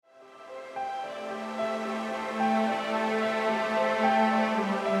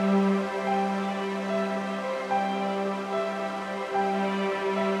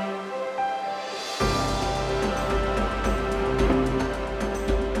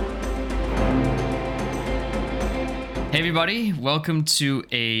everybody, welcome to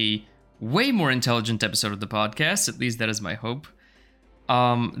a way more intelligent episode of the podcast, at least that is my hope.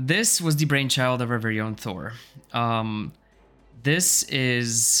 This was the brainchild of our very own Thor. This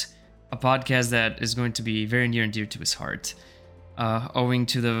is a podcast that is going to be very near and dear to his heart, owing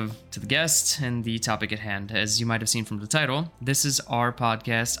to the guest and the topic at hand. As you might have seen from the title, this is our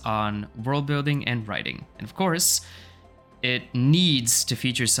podcast on world building and writing. And of course, it needs to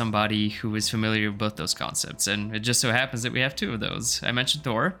feature somebody who is familiar with both those concepts, and it just so happens that we have two of those. I mentioned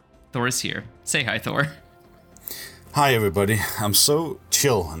Thor. Thor is here. Say hi, Thor. Hi, everybody. I'm so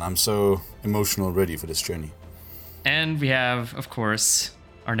chill and I'm so emotional ready for this journey. And we have, of course,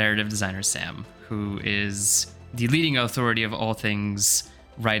 our narrative designer, Sam, who is the leading authority of all things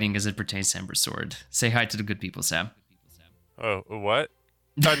writing as it pertains to Ember Sword. Say hi to the good people, Sam. Oh, what?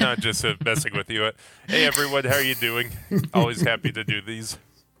 I'm not just messing with you. Hey, everyone, how are you doing? Always happy to do these.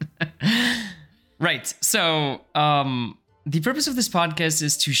 Right. So, the purpose of this podcast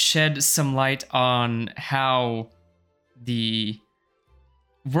is to shed some light on how the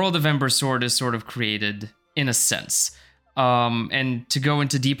world of Ember Sword is sort of created, in a sense. And to go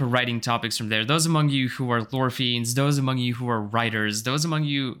into deeper writing topics from there. Those among you who are lore fiends, those among you who are writers, those among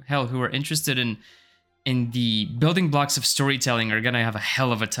you, hell, who are interested in the building blocks of storytelling are gonna have a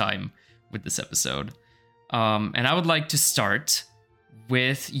hell of a time with this episode. And I would like to start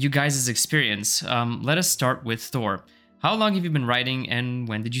with you guys' experience. Let us start with Thor. How long have you been writing and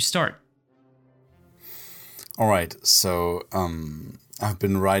when did you start? All right, so I've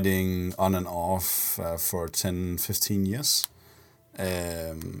been writing on and off for 10, 15 years.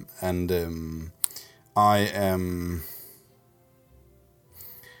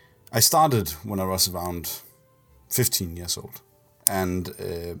 I started when I was around 15 years old, and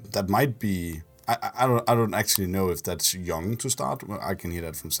that might be. I don't actually know if that's young to start. Well, I can hear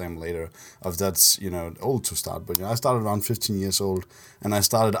that from Sam later. If that's old to start, but I started around 15 years old, and I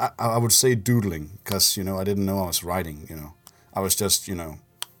started. I would say doodling because I didn't know I was writing. I was just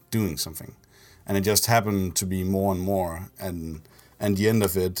doing something, and it just happened to be more and more, and the end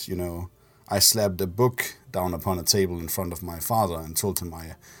of it, I slapped a book down upon a table in front of my father and told him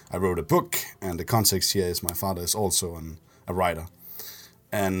I wrote a book, and the context here is my father is also a writer.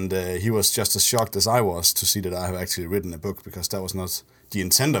 And he was just as shocked as I was to see that I have actually written a book, because that was not the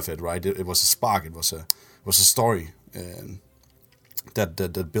intent of it, right? It was a spark, it was a story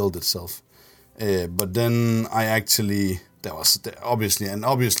that built itself. But then I actually... obviously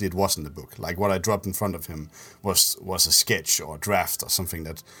it wasn't a book. Like what I dropped in front of him was a sketch or a draft or something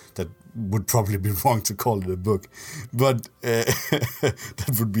that would probably be wrong to call it a book, but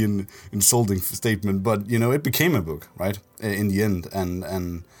that would be an insulting statement. But it became a book, right? In the end,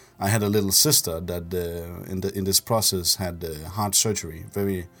 and I had a little sister that in this process had heart surgery.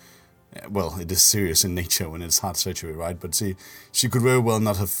 Very well, it is serious in nature when it's heart surgery, right? But she could very well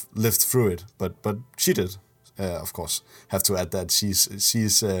not have lived through it, but she did. Of course, have to add that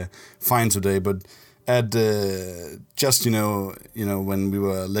she's fine today. But at just when we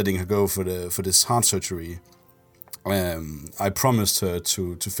were letting her go for this heart surgery, I promised her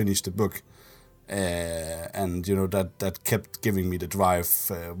to finish the book, and that kept giving me the drive.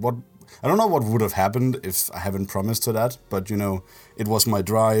 I don't know what would have happened if I haven't promised her that, but it was my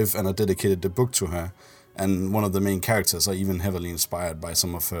drive, and I dedicated the book to her. And one of the main characters are even heavily inspired by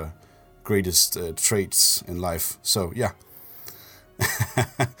some of her greatest traits in life. So yeah,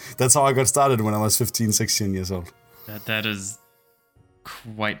 that's how I got started when I was 15, 16 years old. That is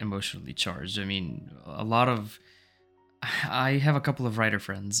quite emotionally charged. I mean, I have a couple of writer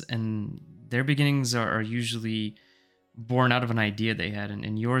friends, and their beginnings are usually born out of an idea they had,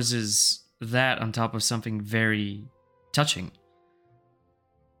 and yours is that on top of something very touching,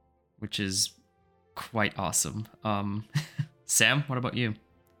 which is quite awesome. Sam, what about you?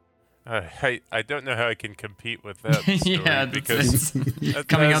 I don't know how I can compete with that story. Yeah, because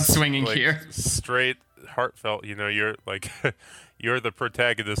coming out swinging like, here. Straight, heartfelt. You're like you're the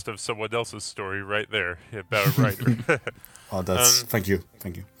protagonist of someone else's story right there about a writer. Oh, that's thank you.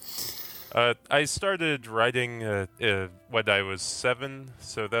 I started writing when I was 7,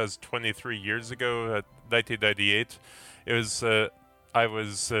 so that was 23 years ago, 1998. It was I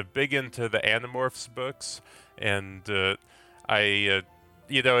was big into the Animorphs books, and I.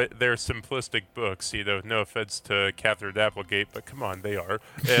 They're simplistic books, no offense to Catherine Applegate, but come on, they are.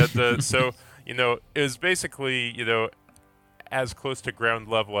 And so, it was basically, as close to ground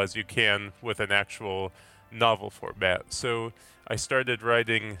level as you can with an actual novel format. So I started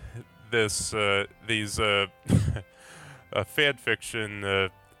writing these fan fiction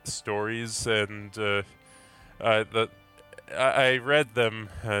stories, and I read them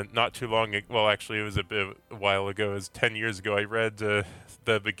not too long ago. Well, actually, it was a while ago. It was 10 years ago. I read the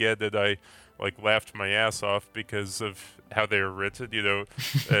Beged, and I laughed my ass off because of how they were written.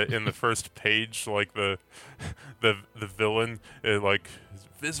 In the first page, the villain,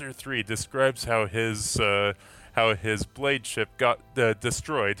 Visor 3 describes how his blade ship got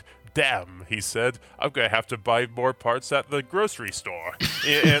destroyed. Damn, he said, I'm going to have to buy more parts at the grocery store.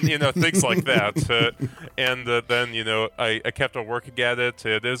 And things like that. Then, I kept on working at it.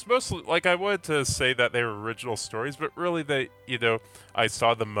 And it was mostly, I wanted to say that they were original stories, but really I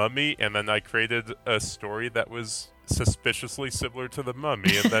saw The Mummy, and then I created a story that was suspiciously similar to The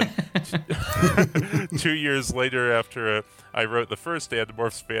Mummy. And then 2 years later, after I wrote the first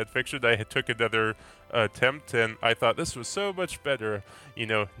Animorphs fan fiction, I took another attempt, and I thought this was so much better.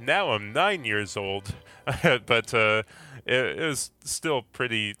 Now I'm 9 years old, but it was still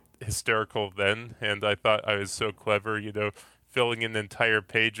pretty hysterical then, and I thought I was so clever, filling an entire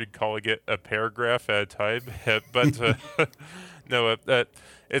page and calling it a paragraph at a time. But no,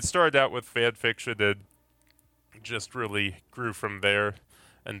 it started out with fan fiction and just really grew from there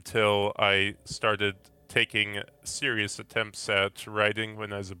until I started taking serious attempts at writing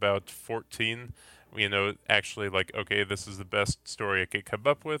when I was about 14. Actually, okay, this is the best story I could come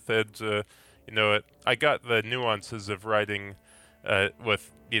up with, and I got the nuances of writing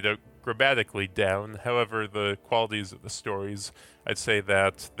with grammatically down. However, the qualities of the stories, I'd say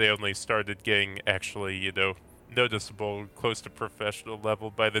that they only started getting actually noticeable, close to professional level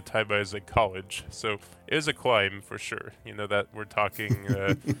by the time I was in college. So it was a climb for sure. That we're talking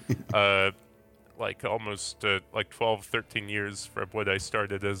almost 12, 13 years from when I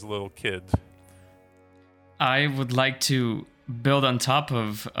started as a little kid. I would like to build on top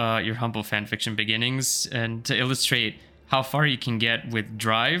of your humble fanfiction beginnings and to illustrate how far you can get with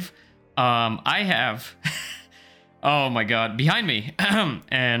Drive. I have, oh my god, behind me,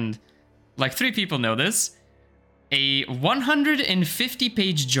 and 3 people know this, a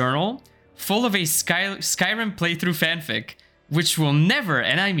 150-page journal full of a Skyrim playthrough fanfic, which will never,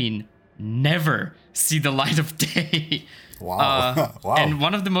 and I mean never, see the light of day. Wow. Wow. And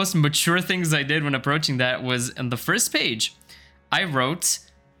one of the most mature things I did when approaching that was on the first page, I wrote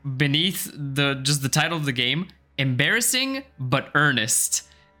beneath the title of the game, embarrassing but earnest.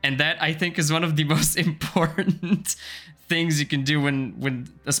 And that, I think, is one of the most important things you can do when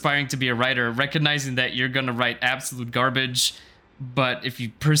aspiring to be a writer, recognizing that you're going to write absolute garbage, but if you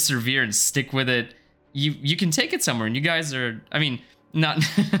persevere and stick with it, you can take it somewhere. And you guys are, I mean, not,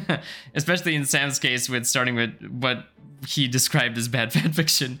 especially in Sam's case with starting with what he described as bad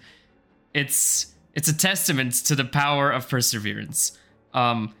fanfiction, it's a testament to the power of perseverance.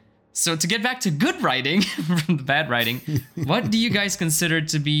 So to get back to good writing from the bad writing, what do you guys consider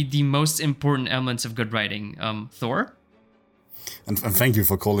to be the most important elements of good writing? Thor? And thank you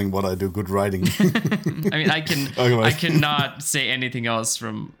for calling what I do good writing. I mean, I cannot say anything else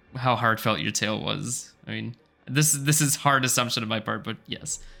from how heartfelt your tale was. I mean, this is hard assumption on my part, but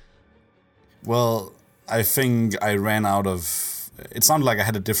yes. Well, I think I ran out of. It sounded like I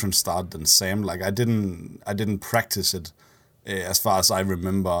had a different start than Sam. I didn't practice it as far as I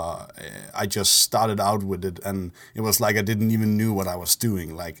remember. I just started out with it, and it was like I didn't even knew what I was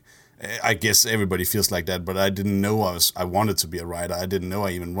doing. I guess everybody feels like that, but I didn't know I wanted to be a writer. I didn't know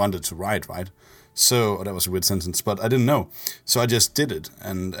I even wanted to write, right? So that was a weird sentence, but I didn't know. So I just did it,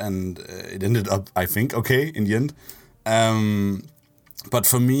 and it ended up, I think, okay in the end. But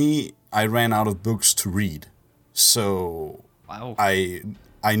for me, I ran out of books to read. So wow. I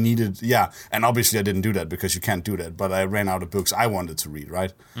needed, and obviously I didn't do that because you can't do that, but I ran out of books I wanted to read,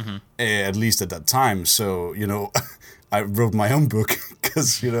 right? Mm-hmm. At least at that time. So, I wrote my own book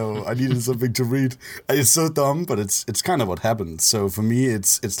because, I needed something to read. It's so dumb, but it's kind of what happened. So for me,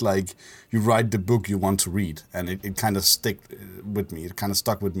 it's like you write the book you want to read, and it kind of stuck with me. It kind of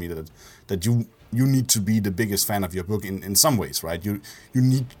stuck with me that you need to be the biggest fan of your book in some ways, right? You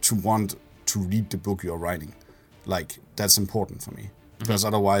need to want to read the book you're writing. That's important for me. Because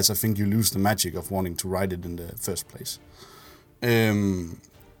otherwise I think you lose the magic of wanting to write it in the first place. And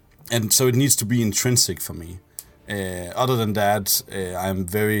so it needs to be intrinsic for me. Other than that, I'm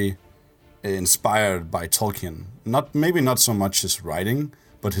very inspired by Tolkien. Maybe not so much his writing,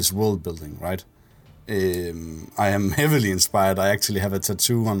 but his world building, right? I am heavily inspired. I actually have a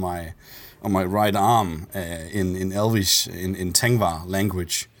tattoo on my right arm in Elvish, in Tengvar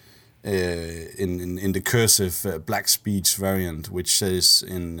language. In the cursive black speech variant, which says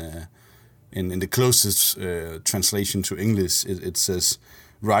in the closest translation to English, it says,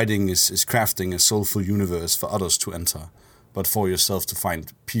 "Writing is crafting a soulful universe for others to enter, but for yourself to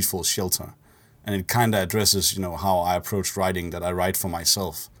find peaceful shelter." and it kind of addresses, how I approach writing, that I write for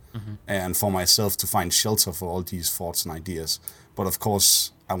myself, and for myself to find shelter for all these thoughts and ideas. But of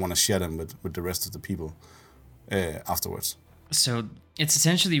course, I want to share them with the rest of the people afterwards. So it's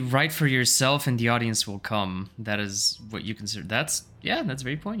essentially write for yourself and the audience will come. That is what you consider. That's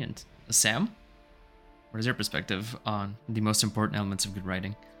very poignant. Sam, what is your perspective on the most important elements of good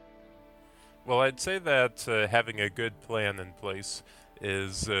writing? Well, I'd say that having a good plan in place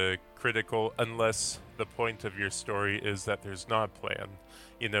is critical, unless the point of your story is that there's not a plan.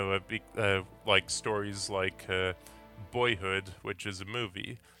 Like stories like Boyhood, which is a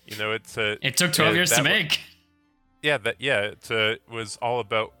movie. It took 12 years to make. It was all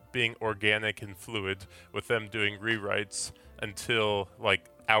about being organic and fluid, with them doing rewrites until like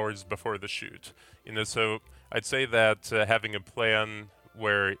hours before the shoot. So I'd say that having a plan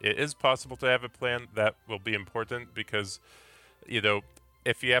where it is possible to have a plan, that will be important, because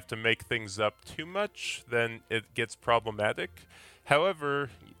if you have to make things up too much, then it gets problematic. However,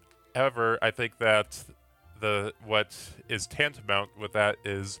 I think that what is tantamount with that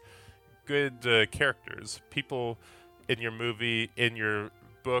is good characters, people in your movie, in your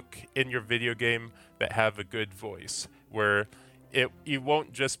book, in your video game that have a good voice, where you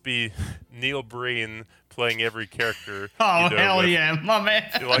won't just be Neil Breen playing every character. Oh, hell yeah, my man!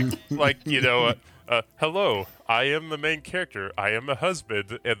 Hello, I am the main character. I am a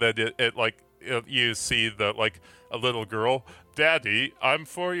husband, and then you see a little girl, Daddy, I'm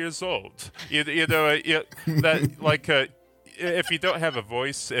 4 years old. If you don't have a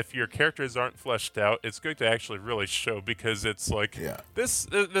voice, if your characters aren't fleshed out, it's going to actually really show, because it's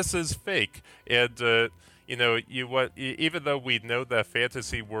this is fake. And even though we know that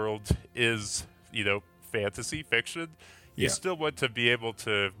fantasy world is fantasy fiction, you still want to be able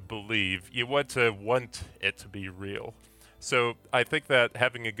to believe. You want it to be real. So I think that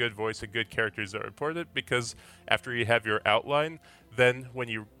having a good voice and good characters are important, because after you have your outline, then when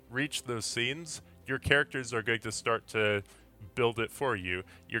you reach those scenes, your characters are going to start to build it for you.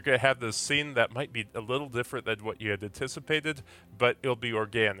 You're going to have this scene that might be a little different than what you had anticipated, but it'll be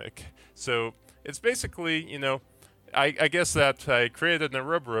organic. So it's basically, I guess that I created an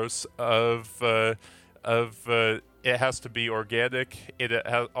Ouroboros of it has to be organic. It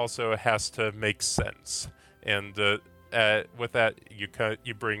also has to make sense, and with that,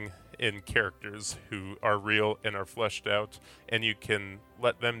 you bring in characters who are real and are fleshed out, and you can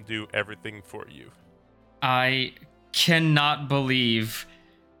let them do everything for you. I cannot believe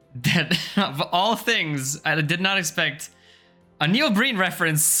that, of all things, I did not expect a Neil Breen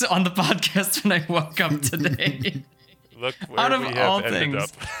reference on the podcast when I woke up today. Look where out of we have all ended things, up.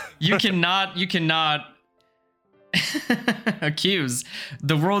 you cannot accuse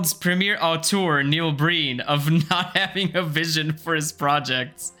the world's premier auteur, Neil Breen, of not having a vision for his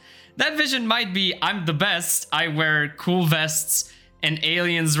projects. That vision might be, I'm the best, I wear cool vests, and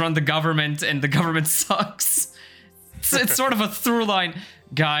aliens run the government, and the government sucks. It's sort of a through line.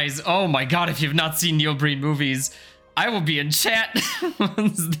 Guys, oh my god, if you've not seen Neil Breen movies, I will be in chat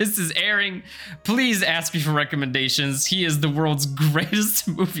once this is airing. Please ask me for recommendations. He is the world's greatest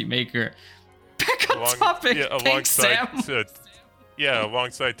movie maker. Back on topic. Yeah, thanks, Sam.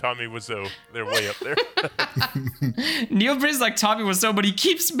 Alongside Tommy Wiseau. They're way up there. Neil Breen's like Tommy Wiseau, but he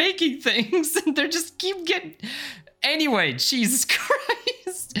keeps making things, and they just keep getting... Anyway, Jesus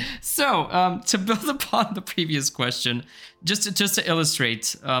Christ. So, to build upon the previous question, just to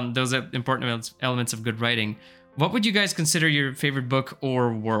illustrate those important elements of good writing, what would you guys consider your favorite book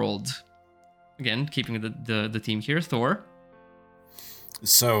or world? Again, keeping the theme here, Thor.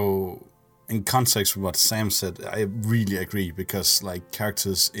 So, in context with what Sam said, I really agree, because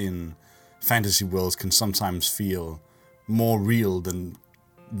characters in fantasy worlds can sometimes feel more real than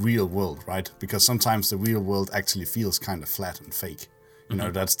real world, right? Because sometimes the real world actually feels kind of flat and fake.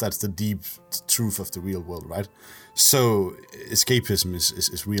 That's the deep truth of the real world, right? So escapism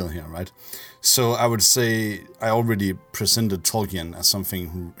is real here, right? So I would say I already presented Tolkien as something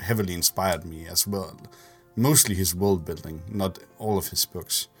who heavily inspired me as well. Mostly his world building, not all of his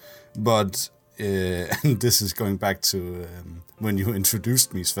books. But and this is going back to when you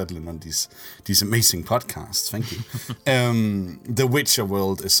introduced me, Svetlin, on these amazing podcasts. Thank you. The Witcher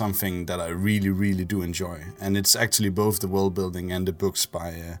world is something that I really, really do enjoy, and it's actually both the world building and the books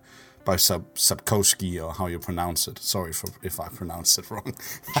by Sapkowski, or how you pronounce it. Sorry if I pronounced it wrong.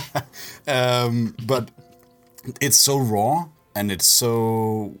 But it's so raw and it's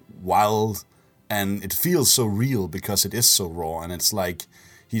so wild, and it feels so real because it is so raw, and it's like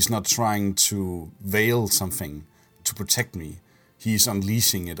he's not trying to veil something to protect me. He's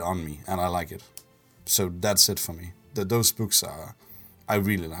unleashing it on me, and I like it. So that's it for me. Those books I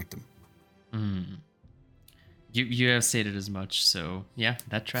really like them. You have stated as much, so yeah,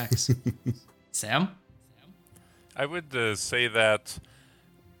 that tracks. Sam? I would say that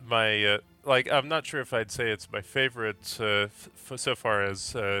my I'm not sure if I'd say it's my favorite so far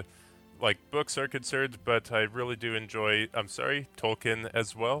as like books are concerned, but I really do enjoy Tolkien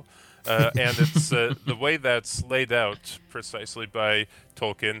as well. And it's the way that's laid out precisely by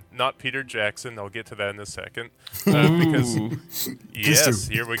Tolkien, not Peter Jackson. I'll get to that in a second. Because yes,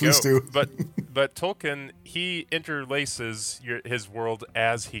 here we go. But Tolkien, he interlaces his world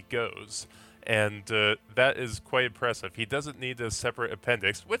as he goes. And that is quite impressive. He doesn't need a separate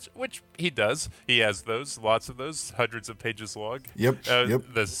appendix, which he does. He has those, lots of those, hundreds of pages long. Yep.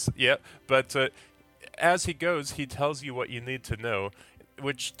 But as he goes, he tells you what you need to know,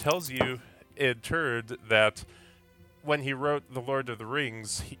 which tells you in turn that when he wrote The Lord of the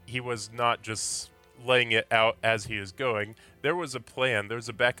Rings, he was not just laying it out as he is going. There was a plan. There was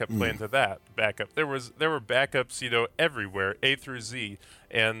a backup plan to that backup. There were backups, everywhere, A through Z,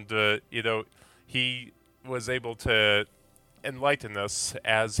 and he was able to enlighten us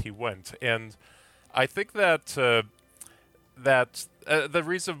as he went. And I think that the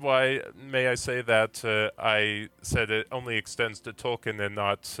reason why, may I say that I said it only extends to Tolkien and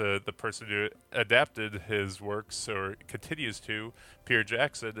not the person who adapted his works or continues to, Peter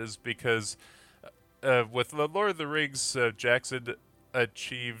Jackson, is because with The Lord of the Rings, Jackson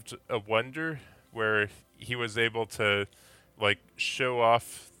achieved a wonder where he was able to show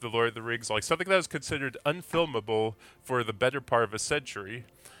off The Lord of the Rings, like something that was considered unfilmable for the better part of a century,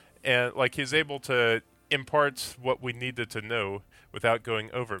 and he's able to impart what we needed to know without going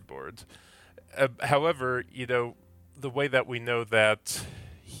overboard. However, the way that we know that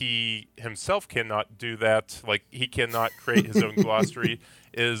he himself cannot do that, he cannot create his own glossary,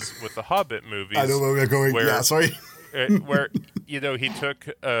 is with the Hobbit movies. I know where we're going. Yeah, sorry. Where he took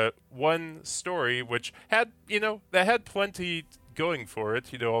one story which had plenty going for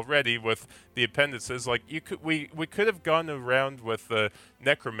it, already with the appendices. We could have gone around with the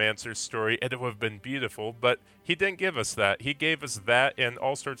necromancer story and it would have been beautiful, but he didn't give us that. He gave us that and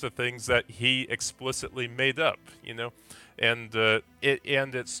all sorts of things that he explicitly made up, and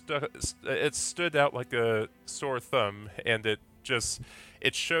it stood out like a sore thumb, and it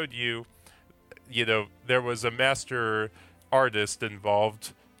showed you, there was a master artist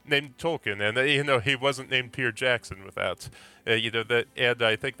involved named Tolkien, and he wasn't named Peter Jackson with that. And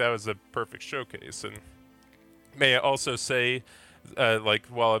I think that was a perfect showcase. And may I also say,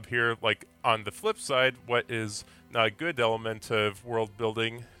 while I'm here, on the flip side, what is not a good element of world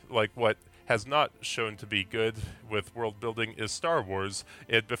building, what has not shown to be good with world building, is Star Wars.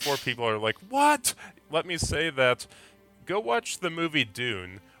 And before people are like, what? Let me say that go watch the movie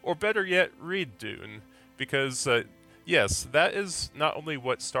Dune, or better yet, read Dune, because yes, that is not only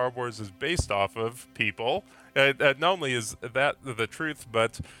what Star Wars is based off of, people. Not only is that the truth,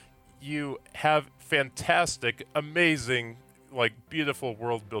 but you have fantastic, amazing, beautiful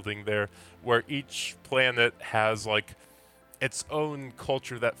world building there, where each planet has its own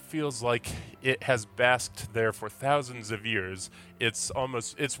culture that feels like it has basked there for thousands of years. It's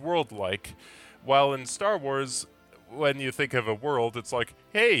world-like. While in Star Wars, when you think of a world, it's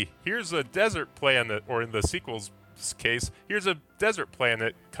hey, here's a desert planet, or in the sequel's case, here's a desert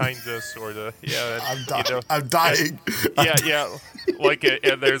planet, kinda, sorta. Yeah, and, I'm dying. And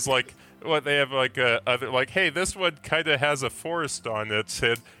there's they have other hey, this one kinda has a forest on it,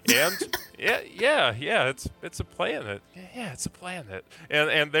 and it's a planet. Yeah, it's a planet,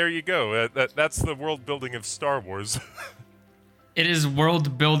 and there you go. That's the world building of Star Wars. It is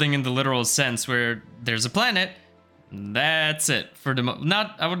world building in the literal sense, where there's a planet. That's it for the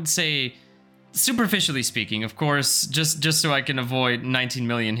not. I would say, superficially speaking, of course, just so I can avoid 19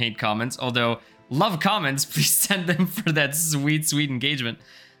 million hate comments. Although love comments, please send them for that sweet engagement.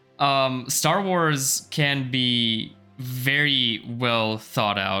 Star Wars can be very well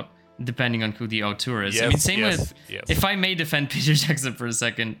thought out, depending on who the auteur is. Yes, Yes. If I may defend Peter Jackson for a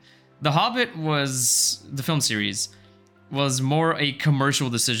second, The Hobbit the film series was more a commercial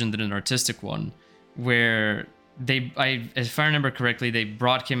decision than an artistic one, where if I remember correctly, they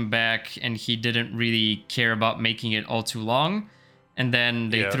brought him back and he didn't really care about making it all too long. And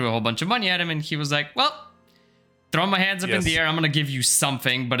then they threw a whole bunch of money at him and he was like, well, throw my hands up in the air. I'm going to give you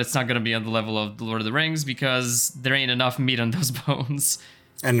something, but it's not going to be on the level of The Lord of the Rings because there ain't enough meat on those bones.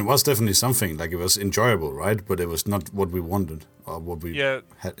 And it was definitely something, it was enjoyable, right? But it was not what we wanted or what we had.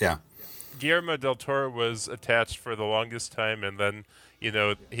 Yeah. Guillermo del Toro was attached for the longest time, and then, he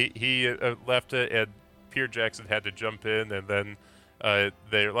left it, and Peter Jackson had to jump in, and then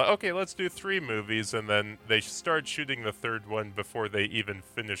they're like, okay, let's do 3 movies, and then they started shooting the 3rd one before they even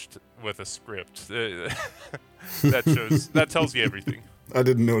finished with a script. That tells you everything. I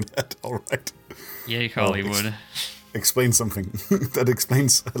didn't know that. All right. Yay, Hollywood. Explain something. That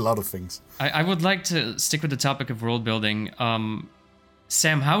explains a lot of things. I would like to stick with the topic of world building.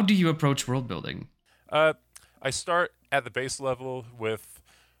 Sam, how do you approach world building? I start at the base level with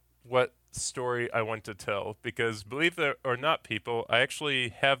what story I want to tell, because believe it or not, people, I actually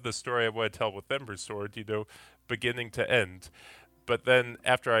have the story I want to tell with Embersword, beginning to end. But then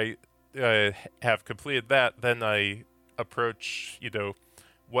after I have completed that, then I approach,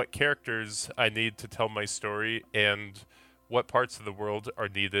 what characters I need to tell my story and what parts of the world are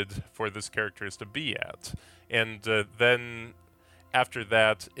needed for this characters to be at. And then after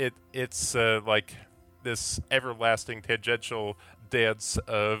that, it's like this everlasting tangential dance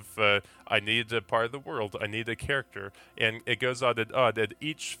of I need a part of the world, I need a character, and it goes on and on, and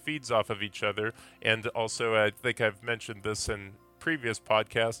each feeds off of each other. And also, I think I've mentioned this in previous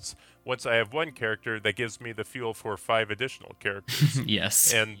podcasts, once I have one character, that gives me the fuel for 5 additional characters.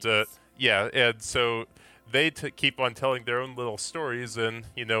 Yes. And and so they keep on telling their own little stories, and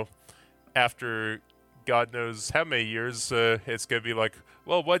after God knows how many years, it's gonna be like,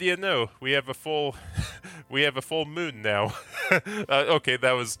 well, what do you know? We have a full moon now. Okay,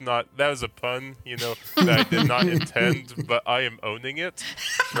 that was a pun, that I did not intend, but I am owning it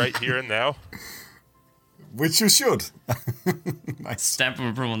right here and now. Which you should. Nice. Stamp of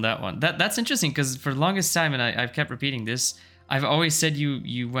approval on that one. That's interesting, because for the longest time, and I've kept repeating this, I've always said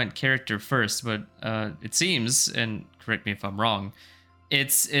you went character first, but it seems, and correct me if I'm wrong,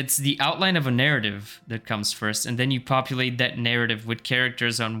 it's the outline of a narrative that comes first, and then you populate that narrative with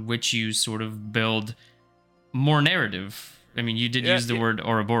characters on which you sort of build more narrative. I mean, you did use the word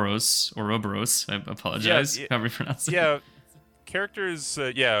Ouroboros. I apologize. However you pronounce it. Yeah, characters,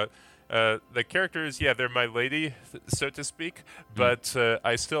 the characters, they're my lady, so to speak, but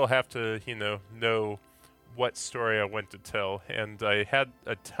I still have to, know what story I want to tell, and I had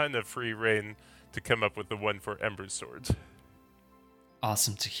a ton of free reign to come up with the one for Embersword.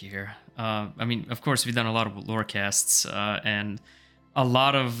 Awesome to hear. I mean, of course, we've done a lot of lore casts, and a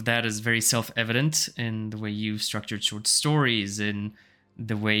lot of that is very self-evident in the way you've structured short stories, in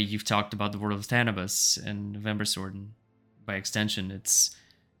the way you've talked about the world of Thanabus and of Embersword, and by extension, it's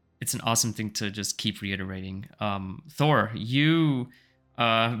an awesome thing to just keep reiterating. Thor, you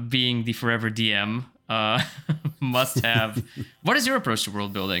being the forever DM, must have. What is your approach to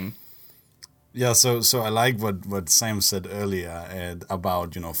world building? Yeah, so I like what Sam said earlier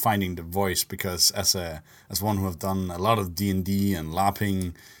about finding the voice, because as one who have done a lot of D&D and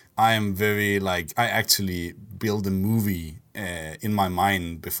LARPing, I am very I actually build a movie in my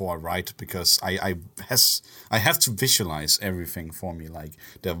mind before I write, because I have to visualize everything for me, like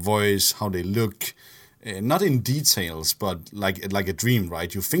their voice, how they look, not in details, but like a dream,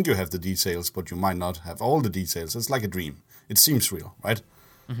 right? You think you have the details, but you might not have all the details. It's like a dream. It seems real, right?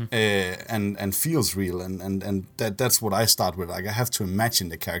 Mm-hmm. And feels real, and that's what I start with. Like, I have to imagine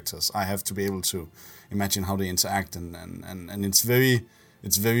the characters. I have to be able to imagine how they interact, and it's very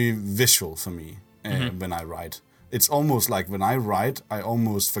visual for me when I write. It's almost like when I write, I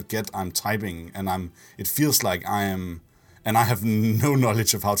almost forget I'm typing, and it feels like I am, and I have no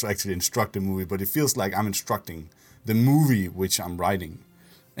knowledge of how to actually instruct a movie, but it feels like I'm instructing the movie which I'm writing.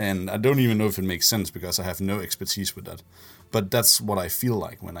 And I don't even know if it makes sense, because I have no expertise with that. But that's what I feel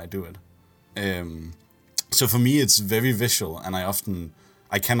like when I do it. So for me, it's very visual, and I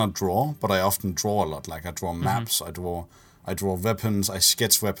cannot draw, but I often draw a lot. Like, I draw maps, I draw weapons, I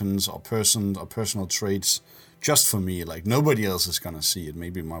sketch weapons or persons or personal traits, just for me. Like, nobody else is gonna see it.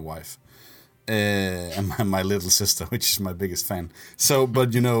 Maybe my wife and my little sister, which is my biggest fan. So,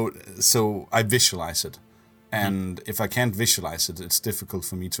 but so I visualize it, and if I can't visualize it, it's difficult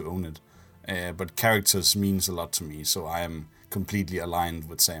for me to own it. But characters means a lot to me, so I am completely aligned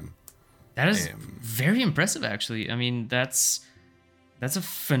with Sam. That is very impressive, actually. I mean, that's a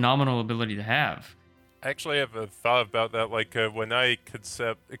phenomenal ability to have. I actually have a thought about that. Like, when I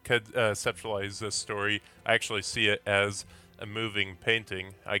conceptualize a story, I actually see it as a moving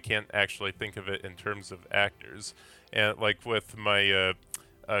painting. I can't actually think of it in terms of actors. And like with my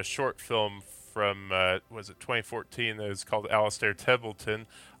short film from, was it 2014, that was called Alastair Templeton,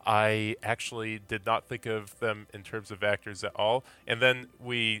 I actually did not think of them in terms of actors at all. And then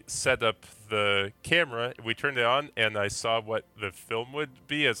we set up the camera, we turned it on, and I saw what the film would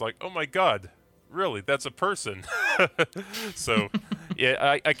be. I was like, oh my god, really? That's a person. So,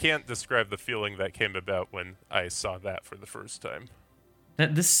 yeah, I can't describe the feeling that came about when I saw that for the first time.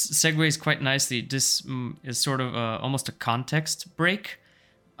 that this segues quite nicely. This is sort of almost a context break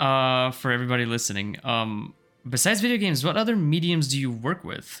for everybody listening. Besides video games, what other mediums do you work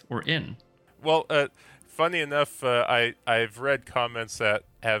with or in? Well, funny enough, I've read comments that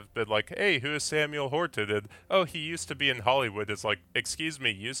have been like, "Hey, who is Samuel Horton?" And oh, he used to be in Hollywood. It's like, excuse me,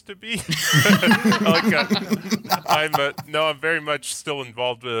 used to be? I'm very much still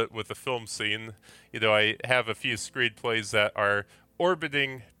involved with the film scene. I have a few screenplays that are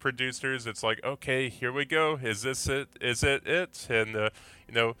orbiting producers. It's like, okay, here we go. Is this it? Is it it? And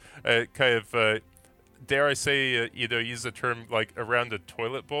kind of. Dare I say, use the term like around a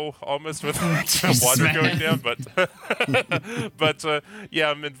toilet bowl almost with water going down. But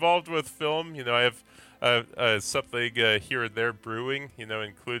yeah, I'm involved with film. I have something here and there brewing.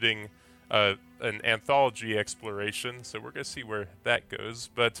 Including an anthology exploration. So we're gonna see where that goes.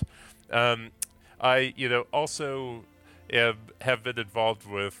 But I, also have been involved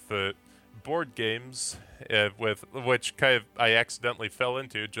with board games, with which kind of I accidentally fell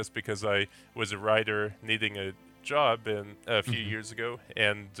into just because I was a writer needing a job a few years ago,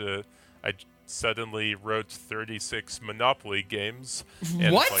 and I suddenly wrote 36 Monopoly games.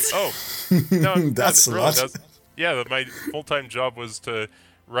 And What? It's like, oh, no, That's a lot. Yeah, my full-time job was to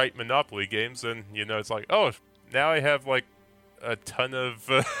write Monopoly games, and it's like, oh, now I have like a ton of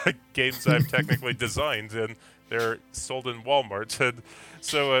games I've technically designed, and they're sold in Walmart. And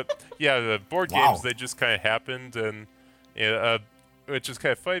so, the board Wow. games, they just kind of happened, and which is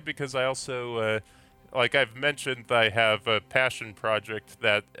kind of funny because I also, like I've mentioned, I have a passion project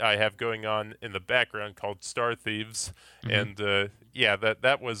that I have going on in the background called Star Thieves, and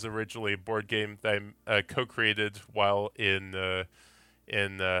that was originally a board game that I co-created while in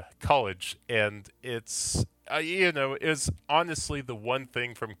college, and it's is honestly the one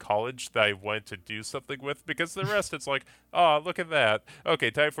thing from college that I wanted to do something with, because the rest it's like, oh, look at that. Okay,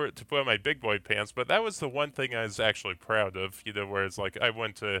 time for it to put on my big boy pants. But that was the one thing I was actually proud of, where it's like I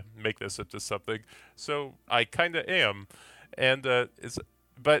want to make this into something. So I kind of am, and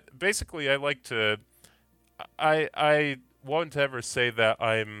but basically I like to. I won't ever say that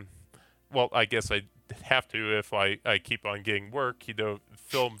I'm. Well, I guess I have to if I keep on getting work,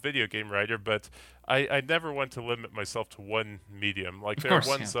 film video game writer, but I never want to limit myself to one medium. Like there are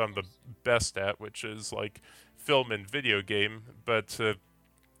ones I'm the best at, which is like film and video game, but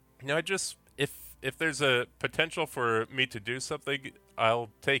I just if there's a potential for me to do something, I'll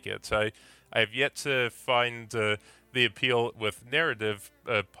take it. I've yet to find the appeal with narrative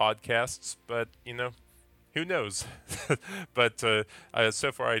podcasts, but who knows? But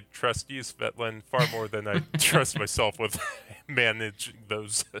so far, I trust you, Svetlin, far more than I trust myself with managing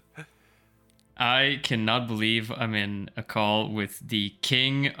those. I cannot believe I'm in a call with the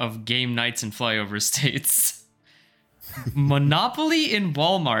king of game nights and flyover states. Monopoly in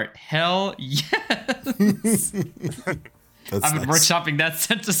Walmart. Hell yes. I've been workshopping that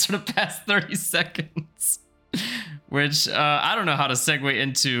sentence for the past 30 seconds. Which, I don't know how to segue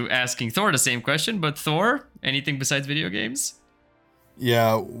into asking Thor the same question, but Thor, anything besides video games?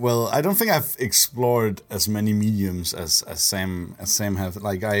 Yeah, well, I don't think I've explored as many mediums as Sam have.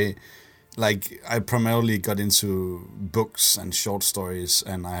 I primarily got into books and short stories,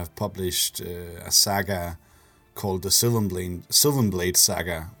 and I have published a saga called the Sylvanblade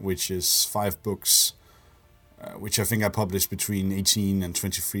Saga, which is 5 books, which I think I published between 18 and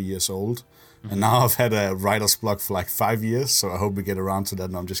 23 years old. And now I've had a writer's block for like 5 years, so I hope we get around to that.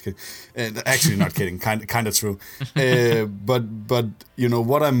 No, I'm just kidding. Actually, not kidding. Kind of true. But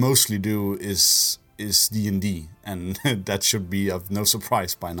what I mostly do is D&D, and that should be of no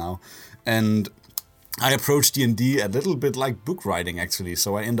surprise by now. And I approach D&D a little bit like book writing, actually.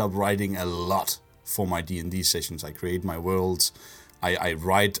 So I end up writing a lot for my D&D sessions. I create my worlds. I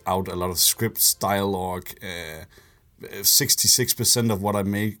write out a lot of scripts, dialogue. 66% of what I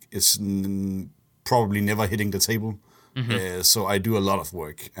make is probably never hitting the table. So I do a lot of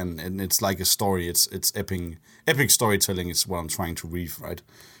work, and it's like a story. It's epic storytelling is what I'm trying to read, right?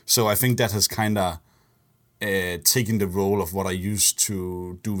 So I think that has kind of taken the role of what I used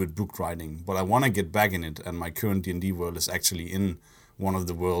to do with book writing. But I want to get back in it, and my current D&D world is actually in one of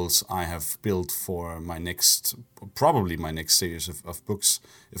the worlds I have built for probably my next series of books,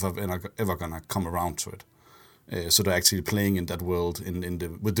 if I'm ever gonna come around to it. So they're actually playing in that world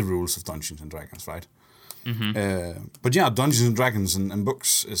with the rules of Dungeons and Dragons, right? But yeah, Dungeons and Dragons and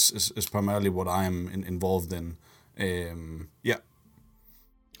books is primarily what I'm involved in. Yeah.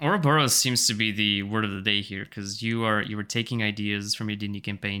 Ouroboros seems to be the word of the day here, because you were taking ideas from your D&D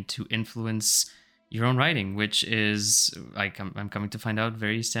campaign to influence your own writing, which is, I'm coming to find out,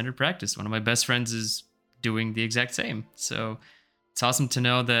 very standard practice. One of my best friends is doing the exact same. So It's awesome to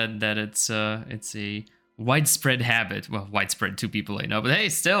know that it's a widespread habit. Well, widespread, 2 people I know, but hey,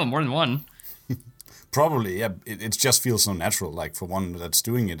 still more than one. Probably, yeah. It just feels so natural. Like for one that's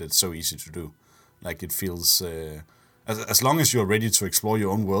doing it, it's so easy to do. Like it feels as long as you're ready to explore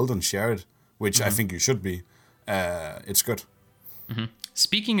your own world and share it, which I think you should be. It's good.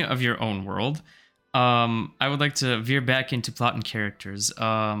 Speaking of your own world, I would like to veer back into plot and characters.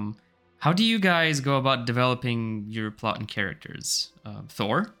 How do you guys go about developing your plot and characters?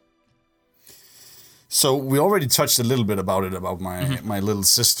 Thor? So we already touched a little bit about it, about my little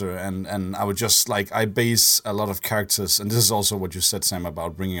sister, and I would just like, I base a lot of characters, and this is also what you said, Sam,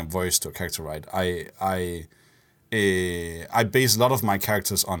 about bringing a voice to a character, right? I base a lot of my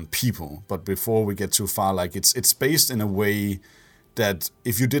characters on people, but before we get too far, like it's based in a way that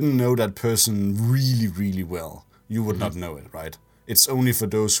if you didn't know that person really, really well, you would not know it, right? It's only for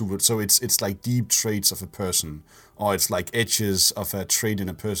those who would. So it's like deep traits of a person, or it's like edges of a trait in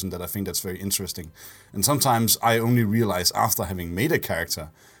a person that I think that's very interesting. And sometimes I only realize after having made a character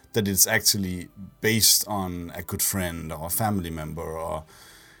that it's actually based on a good friend or a family member, or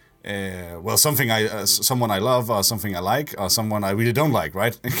someone I love, or something I like, or someone I really don't like,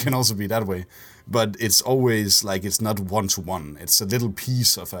 right? It can also be that way. But it's always like, it's not one-to-one. It's a little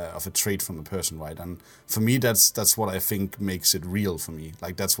piece of a trait from the person, right? And for me, that's what I think makes it real for me.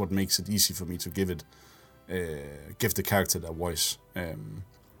 Like, that's what makes it easy for me to give the character that voice. I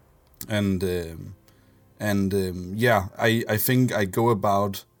think I go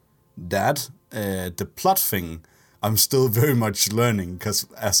about that. The plot thing, I'm still very much learning, because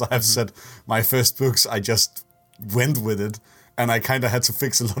as I've said, my first books, I just went with it. And I kind of had to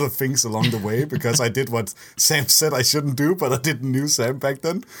fix a lot of things along the way, because I did what Sam said I shouldn't do, but I didn't know Sam back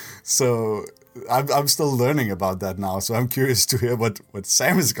then. So I'm still learning about that now. So I'm curious to hear what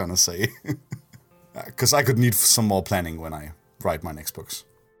Sam is going to say. Because I could need some more planning when I write my next books.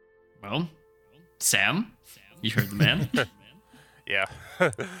 Well, Sam, you heard the man. Yeah.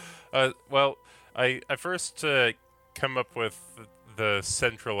 Well, I first come up with the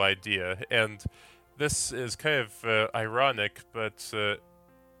central idea, and this is kind of ironic, but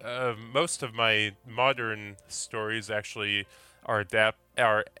most of my modern stories actually are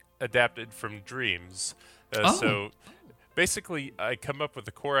adapted from dreams. So basically, I come up with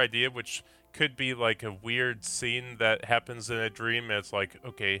a core idea, which could be like a weird scene that happens in a dream, and it's like,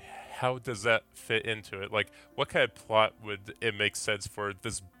 okay, how does that fit into it? Like, what kind of plot would it make sense for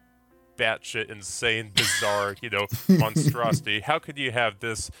this batshit insane, bizarre, monstrosity? How could you have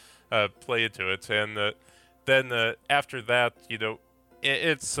this play into it? And then after that,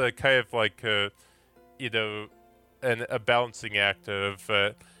 it's kind of like a balancing act of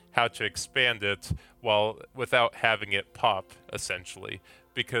how to expand it without having it pop, essentially,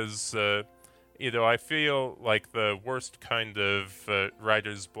 because I feel like the worst kind of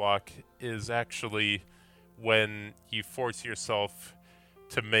writer's block is actually when you force yourself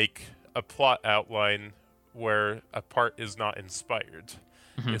to make a plot outline where a part is not inspired.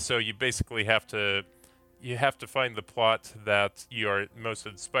 So you basically have to find the plot that you are most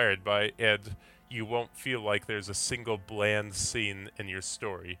inspired by, and you won't feel like there's a single bland scene in your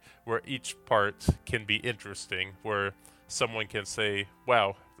story, where each part can be interesting, where someone can say,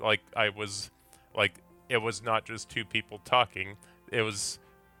 wow, it was not just 2 people talking, it was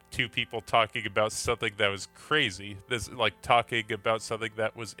 2 people talking about something that was crazy, talking about something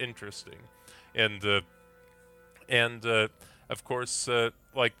that was interesting. And of course,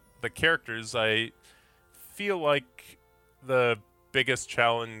 the characters, I feel like the biggest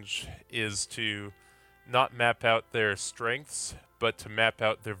challenge is to not map out their strengths, but to map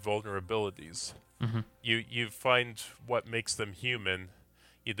out their vulnerabilities. You find what makes them human,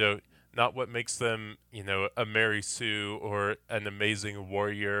 not what makes them, a Mary Sue or an amazing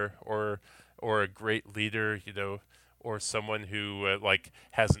warrior or a great leader, or someone who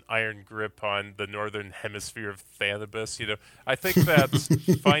has an iron grip on the northern hemisphere of Thanabus. I think that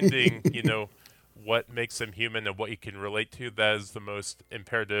finding what makes them human and what you can relate to, that is the most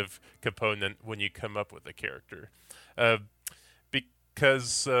imperative component when you come up with a character,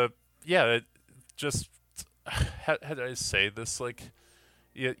 because it just how do I say this,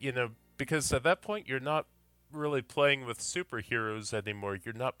 because at that point you're not really playing with superheroes anymore.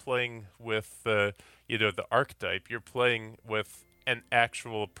 You're not playing with the archetype. You're playing with an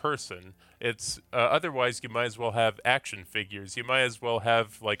actual person. It's otherwise you might as well have action figures. You might as well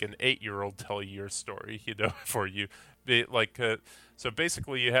have like an 8-year-old tell you your story, for you. So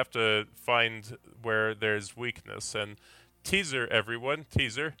basically you have to find where there's weakness. And teaser, everyone,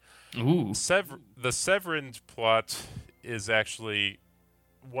 teaser. Ooh. The Severand plot is actually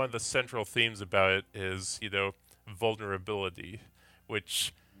one of the central themes about it is, vulnerability.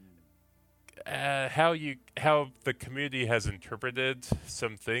 which how the community has interpreted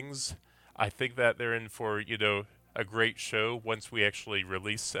some things. I think that they're in for a great show once we actually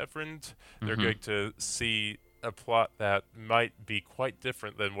release Severand. They're going to see a plot that might be quite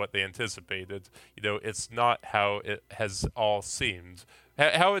different than what they anticipated. It's not how it has all seemed.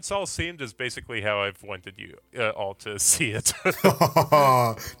 How it's all seemed is basically how I've wanted you all to see it.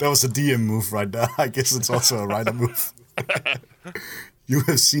 That was a DM move right there. I guess it's also a writer move. You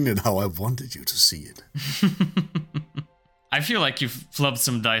have seen it how I wanted you to see it. I feel like you've flubbed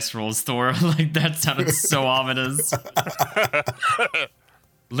some dice rolls, Thor. Like, that sounded so ominous.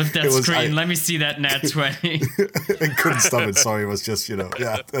 Lift that screen. Let me see that nat 20. I couldn't stop it. Sorry, it was just,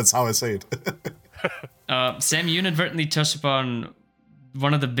 yeah, that's how I say it. Sam, you inadvertently touched upon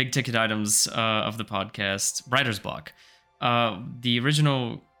one of the big ticket items of the podcast, writer's block. The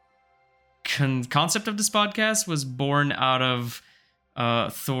original concept of this podcast was born out of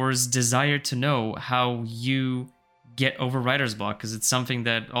Thor's desire to know how you get over writer's block, because it's something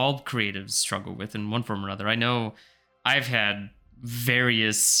that all creatives struggle with in one form or another. I know I've had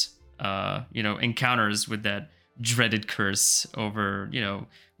various encounters with that dreaded curse over,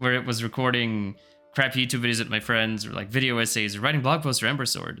 where it was recording crappy YouTube videos with my friends, or like video essays, or writing blog posts or Ember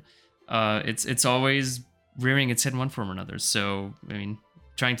Sword. It's always rearing its head in one form or another. So, I mean,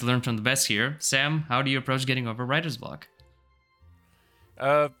 trying to learn from the best here. Sam, how do you approach getting over writer's block?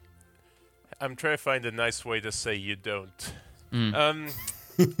 I'm trying to find a nice way to say you don't.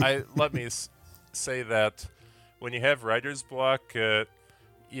 Let me say that when you have writer's block,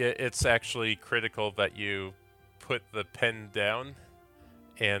 it's actually critical that you put the pen down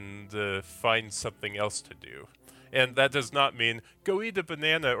and find something else to do. And that does not mean go eat a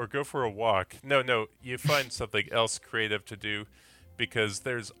banana or go for a walk. No, you find something else creative to do, because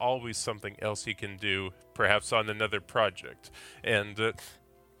there's always something else you can do, perhaps on another project. And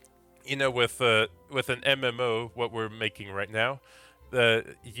with an MMO, what we're making right now, there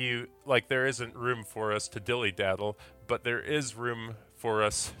isn't room for us to dilly-daddle, but there is room for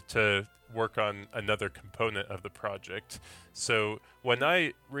us to work on another component of the project. So when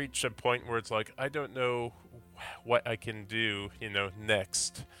I reach a point where it's like, I don't know what I can do,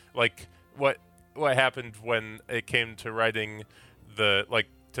 next, like what happened when it came to writing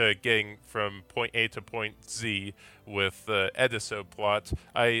to getting from point A to point Z with the Ediso plot,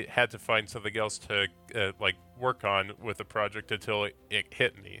 I had to find something else to work on with the project until it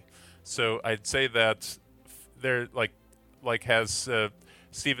hit me. So I'd say that there, has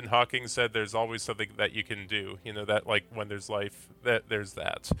Stephen Hawking said, there's always something that you can do. That when there's life, that there's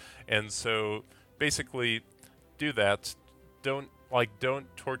that. And so basically, do that. Don't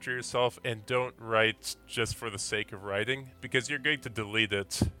torture yourself, and don't write just for the sake of writing, because you're going to delete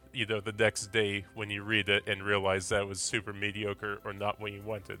it, the next day when you read it and realize that was super mediocre or not what you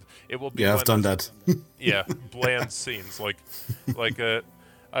wanted. It will be. Yeah, I've done that. Bland scenes. I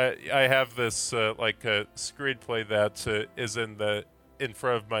have this a screenplay that is in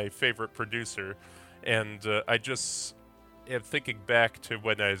front of my favorite producer, and I just am thinking back to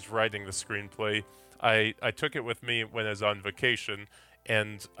when I was writing the screenplay. I took it with me when I was on vacation,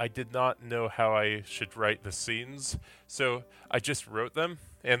 and I did not know how I should write the scenes, so I just wrote them,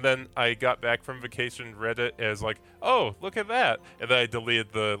 and then I got back from vacation, read it, and I was like, oh, look at that, and then I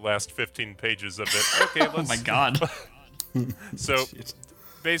deleted the last 15 pages of it. Okay, let's... Oh my god. So,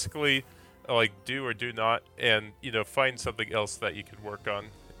 basically, do or do not, and, find something else that you could work on.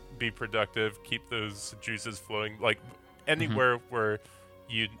 Be productive, keep those juices flowing, anywhere where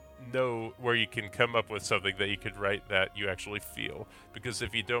you know where you can come up with something that you could write that you actually feel, because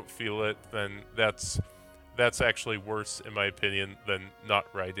if you don't feel it, then that's actually worse, in my opinion, than not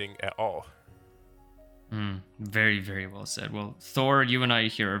writing at all. Very, very well said. Well, Thor, you and I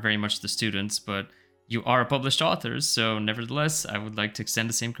here are very much the students, but you are published authors, so nevertheless, I would like to extend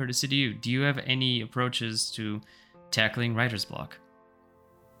the same courtesy to you. Do you have any approaches to tackling writer's block?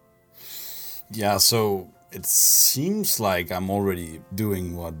 Yeah, so it seems like I'm already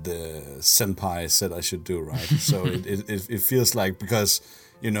doing what the senpai said I should do, right? So it feels like, because,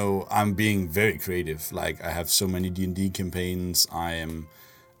 I'm being very creative. Like, I have so many D&D campaigns. I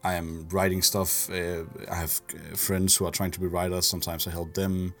am writing stuff. I have friends who are trying to be writers. Sometimes I help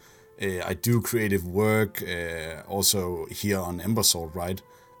them. I do creative work also here on Ember Sword, right?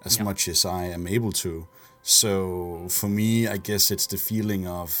 As much as I am able to. So for me, I guess it's the feeling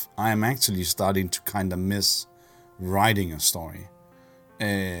of I am actually starting to kind of miss writing a story.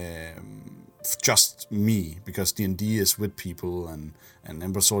 Just me, because D&D is with people and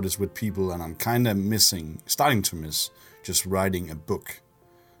Ember Sword is with people, and I'm kind of starting to miss just writing a book.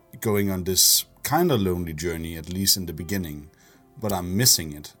 Going on this kind of lonely journey, at least in the beginning, but I'm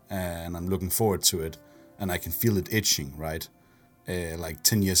missing it, and I'm looking forward to it, and I can feel it itching, right? Like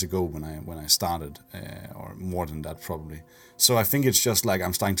 10 years ago when I started, or more than that probably. So I think it's just like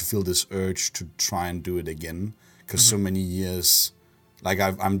I'm starting to feel this urge to try and do it again, because so many years, like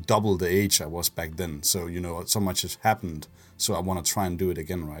I'm double the age I was back then. So so much has happened. So I want to try and do it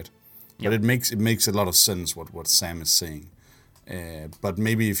again, right? But it makes a lot of sense what Sam is saying. But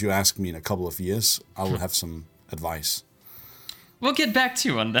maybe if you ask me in a couple of years, I will have some advice. We'll get back to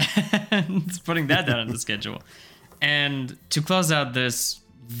you on that. Putting that down on the schedule. And to close out this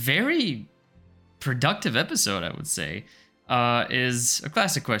very productive episode, I would say, is a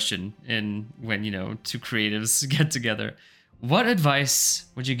classic question in when, two creatives get together. What advice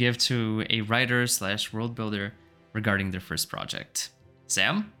would you give to a writer / world builder regarding their first project?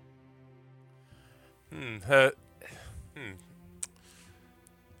 Sam?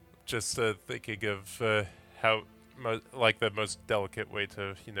 Just thinking of how, the most delicate way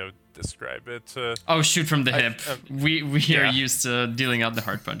to, describe it. Shoot from the hip. We are used to dealing out the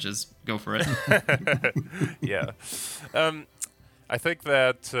hard punches. Go for it. Yeah. I think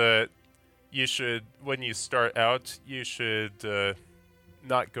that you should, when you start out, you should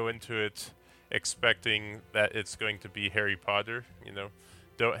not go into it expecting that it's going to be Harry Potter.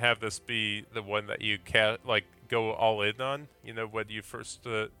 Don't have this be the one that you can't go all in on. When you first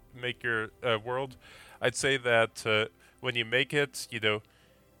make your world, I'd say that when you make it,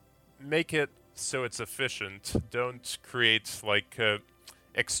 make it so it's efficient. Don't create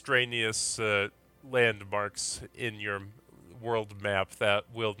extraneous landmarks in your world map that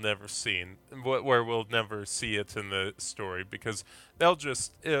we'll never see, where we'll never see it in the story, because they'll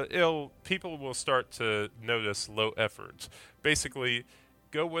just people will start to notice low effort. Basically,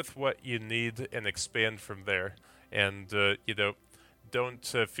 go with what you need and expand from there. And don't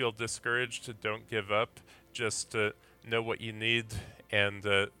feel discouraged. Don't give up. Just know what you need, and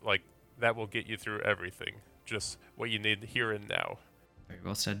that will get you through everything. Just what you need here and now. Very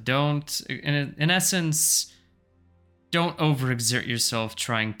well said. Don't, in essence, don't overexert yourself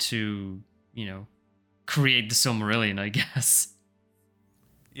trying to, create the Silmarillion, I guess.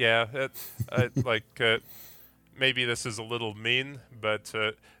 Yeah, maybe this is a little mean, but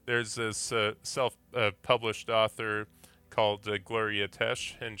there's this self-published author called Gloria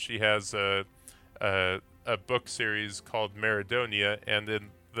Tesh, and she has a book series called Maradonia, and in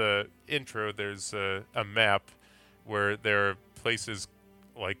the intro there's a map where there are places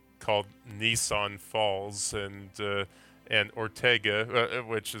called Nissan Falls and Ortega,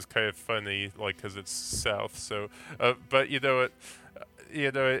 which is kind of funny, because it's south. So, but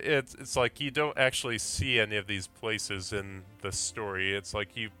it's like you don't actually see any of these places in the story. It's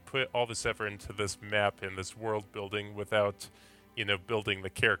like you put all this effort into this map and this world building without, building the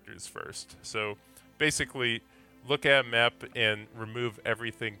characters first. So basically, look at a map and remove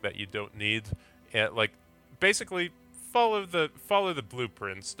everything that you don't need, and basically follow the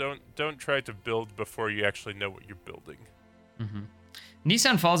blueprints. Don't try to build before you actually know what you're building. Mm-hmm.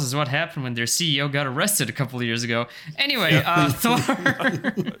 Nissan Falls is what happened when their CEO got arrested a couple of years ago. Anyway, Thor.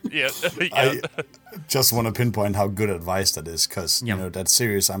 Yeah. I just want to pinpoint how good advice that is, because that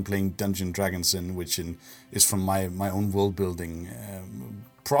series I'm playing Dungeons and Dragons in, which is from my own world building,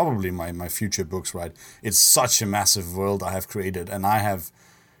 probably my future books. Right, it's such a massive world I have created, and I have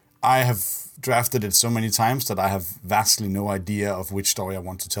drafted it so many times that I have vastly no idea of which story I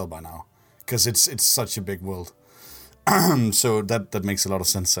want to tell by now, because it's such a big world. So that makes a lot of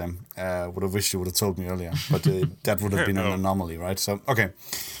sense, Sam. Would have wished you would have told me earlier, but that would have been an anomaly, right? So, okay.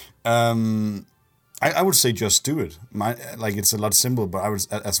 I would say just do it. It's a lot simple, but I was,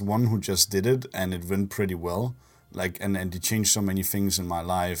 as one who just did it, and it went pretty well, and it changed so many things in my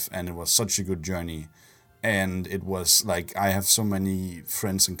life, and it was such a good journey. And it was I have so many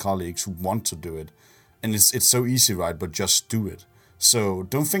friends and colleagues who want to do it, and it's so easy, right? But just do it. So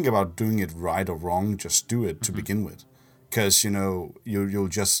don't think about doing it right or wrong. Just do it to begin with, because you'll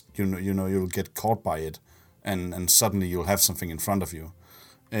just you'll get caught by it, and suddenly you'll have something in front of you.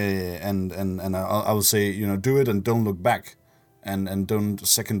 And I will say do it and don't look back, and don't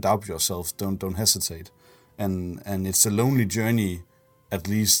second doubt yourself. Don't hesitate, and it's a lonely journey, at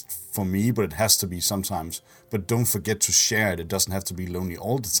least for me, but it has to be sometimes. But don't forget to share it. It doesn't have to be lonely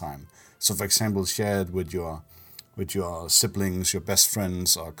all the time. So, for example, share it with your siblings, your best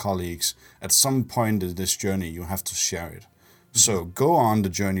friends, or colleagues. At some point in this journey, you have to share it. Mm-hmm. So go on the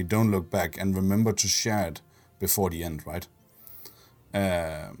journey, don't look back, and remember to share it before the end, right?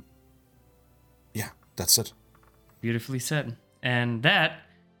 That's it. Beautifully said. And that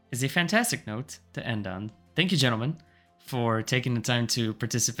is a fantastic note to end on. Thank you, gentlemen, for taking the time to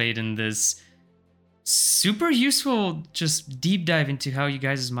participate in this super useful, just deep dive into how you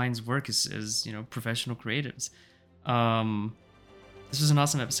guys' minds work as professional creatives. This was an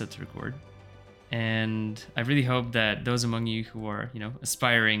awesome episode to record, and I really hope that those among you who are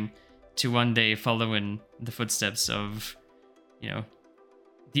aspiring to one day follow in the footsteps of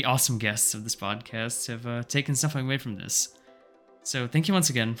the awesome guests of this podcast have taken something away from this. So thank you once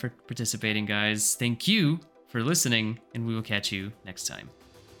again for participating, guys. Thank you for listening, and we will catch you next time.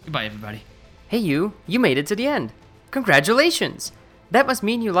 Goodbye, everybody. Hey you made it to the end. Congratulations! That must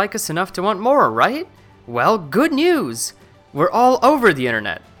mean you like us enough to want more, right? Well, good news! We're all over the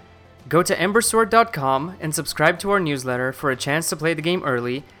internet. Go to embersword.com and subscribe to our newsletter for a chance to play the game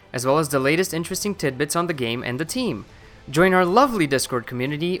early, as well as the latest interesting tidbits on the game and the team. Join our lovely Discord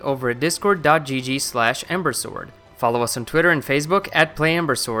community over at discord.gg/embersword. Follow us on Twitter and Facebook at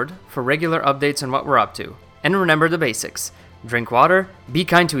PlayEmbersword for regular updates on what we're up to. And remember the basics. Drink water, be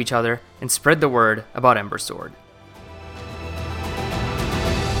kind to each other, and spread the word about Embersword.